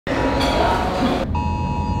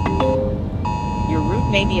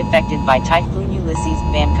may be affected by Typhoon Ulysses,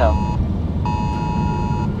 Banco.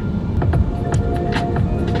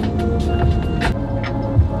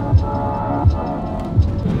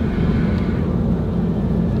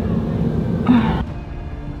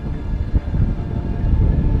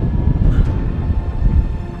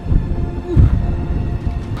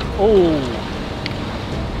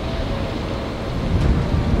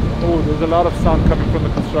 Oh, there's a lot of sound coming from the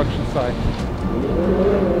construction site.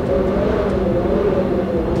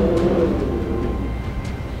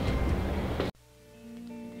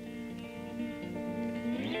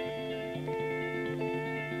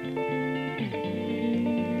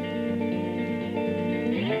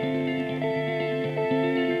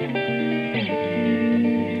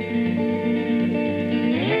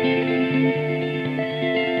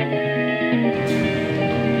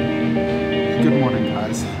 Good morning,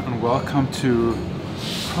 guys, and welcome to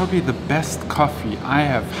probably the best coffee I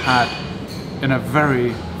have had in a very,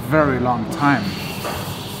 very long time.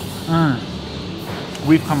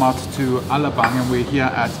 We've come out to Alabang and we're here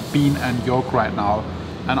at Bean and Yolk right now.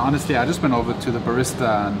 And honestly, I just went over to the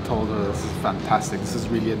barista and told her this is fantastic. This is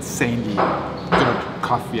really insanely good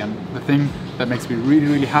coffee. And the thing that makes me really,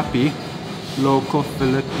 really happy, local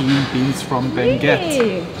Philippine beans from Benguet.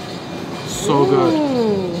 Really? So good.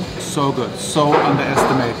 So good, so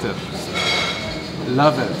underestimated.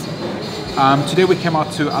 Love it. Today we came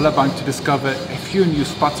out to Alabang to discover a few new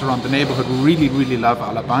spots around the neighborhood. Really, really love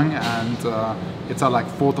Alabang, and it's our like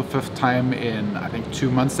 4th or 5th time in I think 2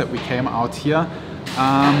 months that we came out here.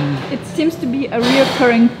 It seems to be a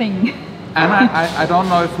reoccurring thing. And I don't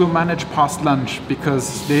know if we'll manage past lunch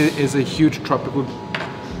because there is a huge tropical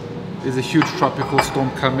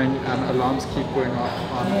storm coming and alarms keep going off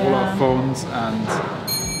on all our phones, and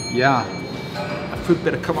yeah, food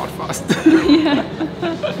better come out fast. Yeah.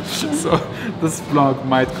 So this vlog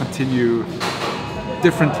might continue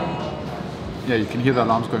different. Yeah, you can hear the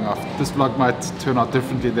alarms going off. This vlog might turn out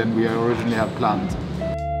differently than we originally had planned.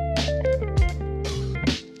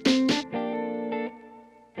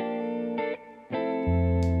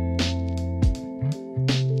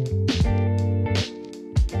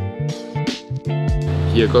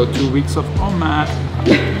 Here go 2 weeks of omelette.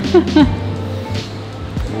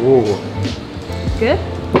 Whoa. Good?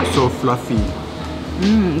 So fluffy.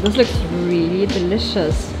 This looks really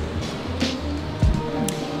delicious.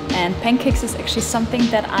 And pancakes is actually something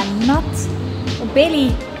that I'm not or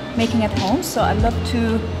barely making at home, so I love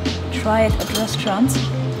to try it at restaurants.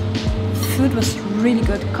 Food was really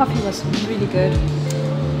good, coffee was really good.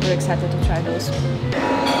 We're excited to try those.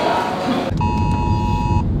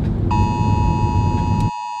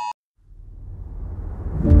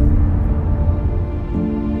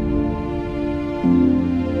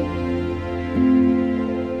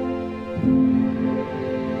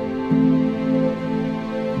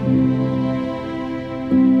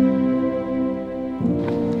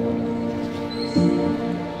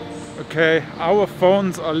 Okay, our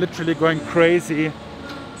phones are literally going crazy.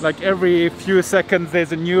 Like every few seconds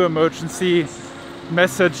there's a new emergency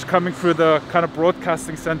message coming through the kind of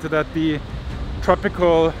broadcasting center that the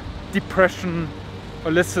tropical depression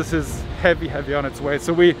Ulysses is heavy on its way.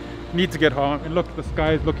 So we need to get home. And look, the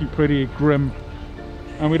sky is looking pretty grim.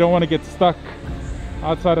 And we don't want to get stuck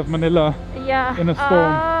outside of Manila in a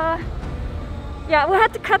storm. Yeah, we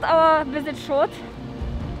had to cut our visit short.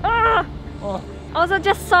 Also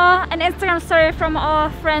just saw an Instagram story from our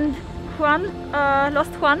friend Juan,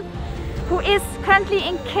 Lost Juan, who is currently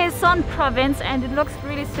in Quezon province, and it looks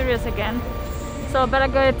really serious again. So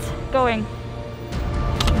better get going.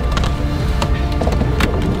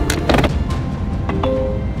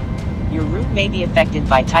 Your route may be affected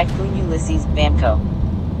by Typhoon Ulysses, Banco.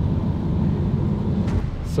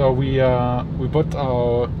 So we put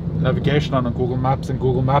our navigation on Google Maps, and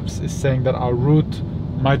Google Maps is saying that our route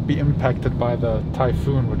might be impacted by the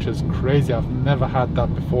typhoon, which is crazy. I've never had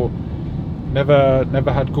that before.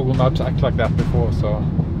 Never had Google Maps act like that before. So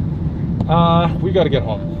we gotta get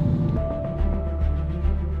home.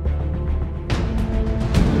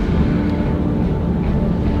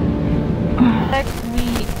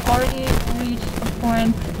 We already reached a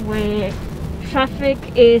point where traffic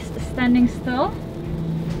is standing still.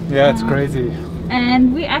 Yeah, it's crazy.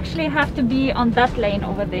 And we actually have to be on that lane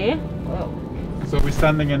over there. Whoa. So we're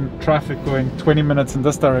standing in traffic going 20 minutes in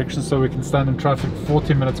this direction, so we can stand in traffic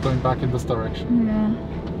 40 minutes going back in this direction. Yeah,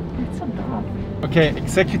 it's so dark. Okay,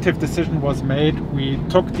 executive decision was made. We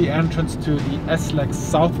took the entrance to the S-Lex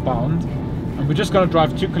southbound, and we're just going to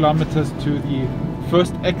drive 2 kilometers to the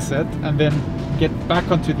first exit and then get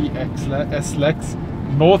back onto the S-Lex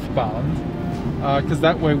northbound, because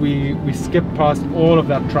that way we skip past all of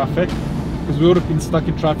that traffic. because we would have been stuck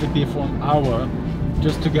in traffic there for an hour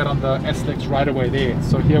just to get on the SLEX right away there.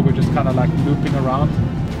 So here we're just kind of like looping around.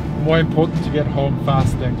 More important to get home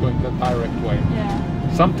fast than going the direct way.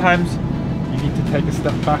 Yeah. Sometimes you need to take a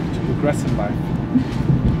step back to progress in life.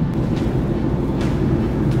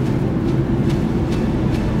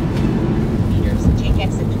 Take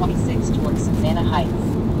exit 26 towards Savannah Heights.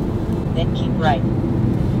 Then keep right.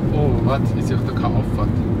 Oh, wat? Ist hier auf der K-Auffahrt.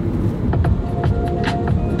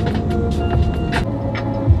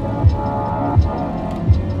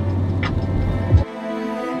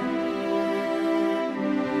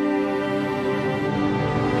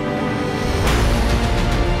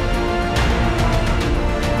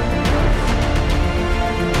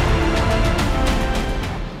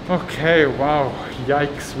 Okay, wow,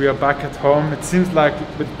 yikes, we are back at home. It seems like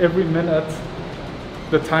with every minute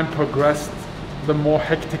the time progressed, the more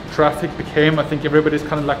hectic traffic became. I think everybody's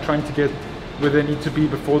kind of like trying to get where they need to be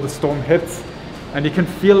before the storm hits. And you can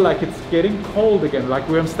feel like it's getting cold again. Like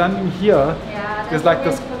where I'm standing here, there's like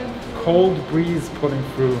this cold breeze pulling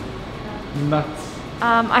through. Nuts.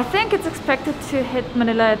 I think it's expected to hit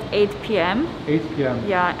Manila at 8 p.m. 8 p.m.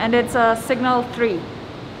 Yeah, and it's signal 3.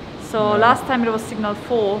 So last time it was signal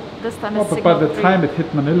 4, this time it's but signal 3. by the time it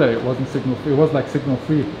hit Manila, it wasn't signal 3, it was like signal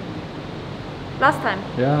 3. Last time?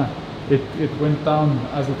 Yeah, it went down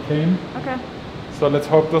as it came. Okay. So let's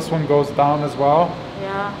hope this one goes down as well.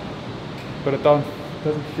 Yeah. But it doesn't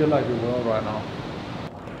feel like it will right now.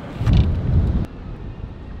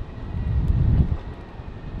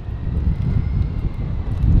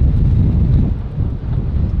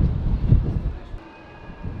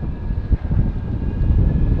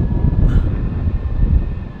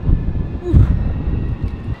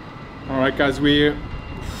 Alright guys, we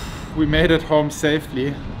made it home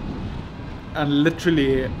safely, and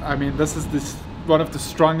literally, I mean, this is one of the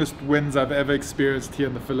strongest winds I've ever experienced here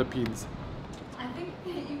in the Philippines. I think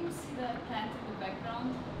you can see the plant in the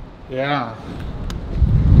background. Yeah.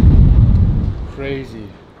 Crazy.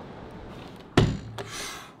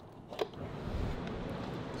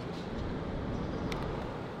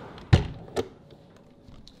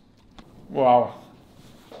 Wow.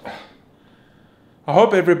 I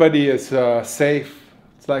hope everybody is safe.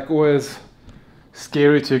 It's like always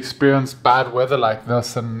scary to experience bad weather like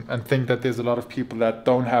this and think that there's a lot of people that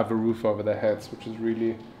don't have a roof over their heads, which is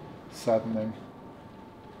really saddening.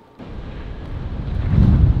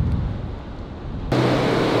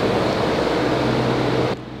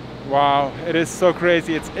 Wow, it is so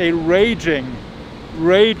crazy. It's a raging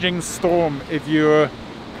storm if you're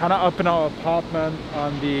kind of up in our apartment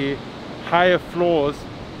on the higher floors.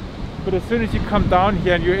 But as soon as you come down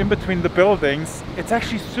here and you're in between the buildings, it's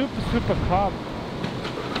actually super calm.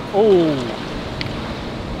 Oh,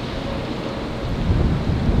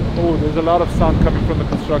 there's a lot of sound coming from the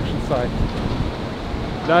construction site.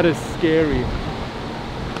 That is scary.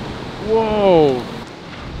 Whoa.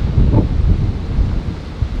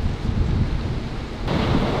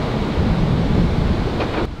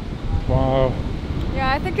 Wow.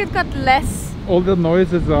 Yeah, I think it got less. All the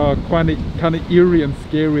noises are kind of eerie and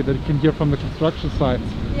scary that you can hear from the construction site.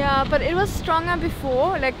 Yeah, but it was stronger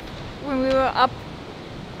before, like when we were up.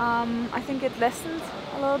 I think it lessened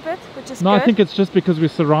a little bit, which is good. I think it's just because we're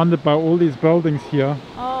surrounded by all these buildings here.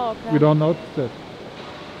 Oh, okay. We don't notice it.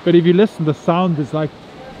 But if you listen, the sound is like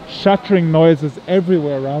shattering noises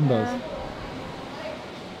everywhere around us.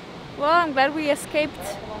 Well, I'm glad we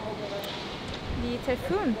escaped the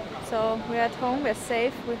typhoon. So we're at home, we're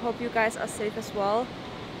safe. We hope you guys are safe as well.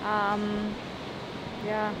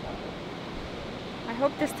 Yeah. I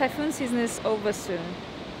hope this typhoon season is over soon.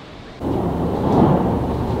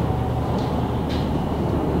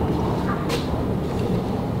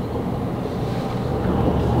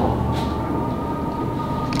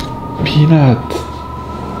 Peanut,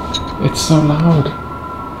 it's so loud.